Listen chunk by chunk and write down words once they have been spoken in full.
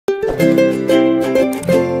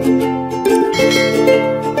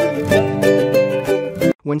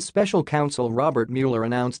When Special Counsel Robert Mueller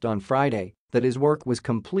announced on Friday that his work was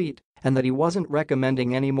complete and that he wasn't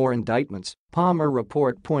recommending any more indictments, Palmer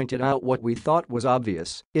report pointed out what we thought was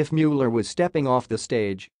obvious: if Mueller was stepping off the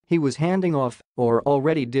stage, he was handing off, or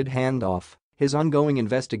already did hand off, his ongoing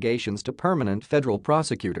investigations to permanent federal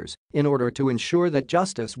prosecutors in order to ensure that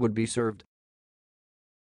justice would be served.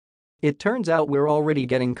 It turns out we're already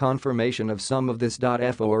getting confirmation of some of this.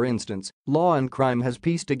 For instance, Law and Crime has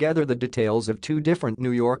pieced together the details of two different New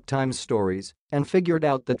York Times stories and figured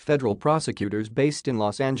out that federal prosecutors based in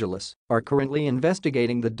Los Angeles are currently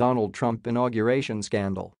investigating the Donald Trump inauguration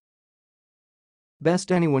scandal.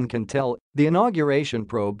 Best anyone can tell, the inauguration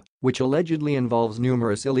probe, which allegedly involves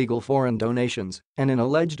numerous illegal foreign donations and an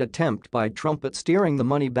alleged attempt by Trump at steering the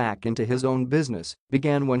money back into his own business,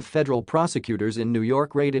 began when federal prosecutors in New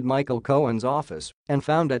York raided Michael Cohen's office and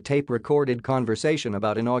found a tape-recorded conversation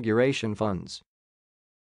about inauguration funds.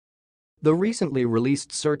 The recently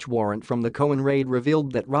released search warrant from the Cohen raid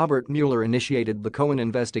revealed that Robert Mueller initiated the Cohen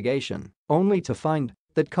investigation, only to find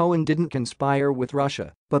that Cohen didn't conspire with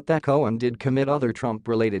Russia, but that Cohen did commit other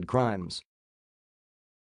Trump-related crimes.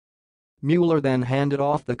 Mueller then handed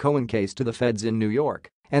off the Cohen case to the feds in New York,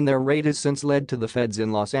 and their raid has since led to the feds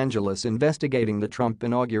in Los Angeles investigating the Trump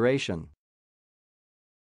inauguration.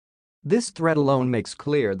 This thread alone makes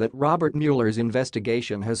clear that Robert Mueller's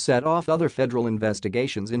investigation has set off other federal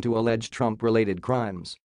investigations into alleged Trump-related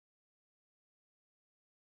crimes.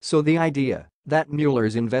 So the idea that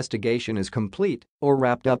Mueller's investigation is complete or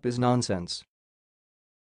wrapped up is nonsense.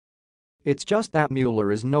 It's just that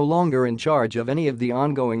Mueller is no longer in charge of any of the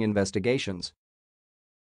ongoing investigations.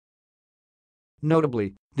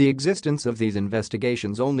 Notably, the existence of these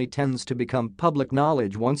investigations only tends to become public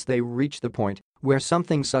knowledge once they reach the point where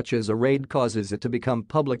something such as a raid causes it to become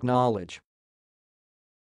public knowledge.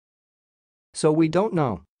 So we don't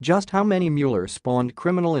know just how many Mueller-spawned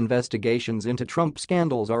criminal investigations into Trump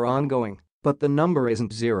scandals are ongoing, but the number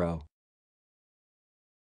isn't zero.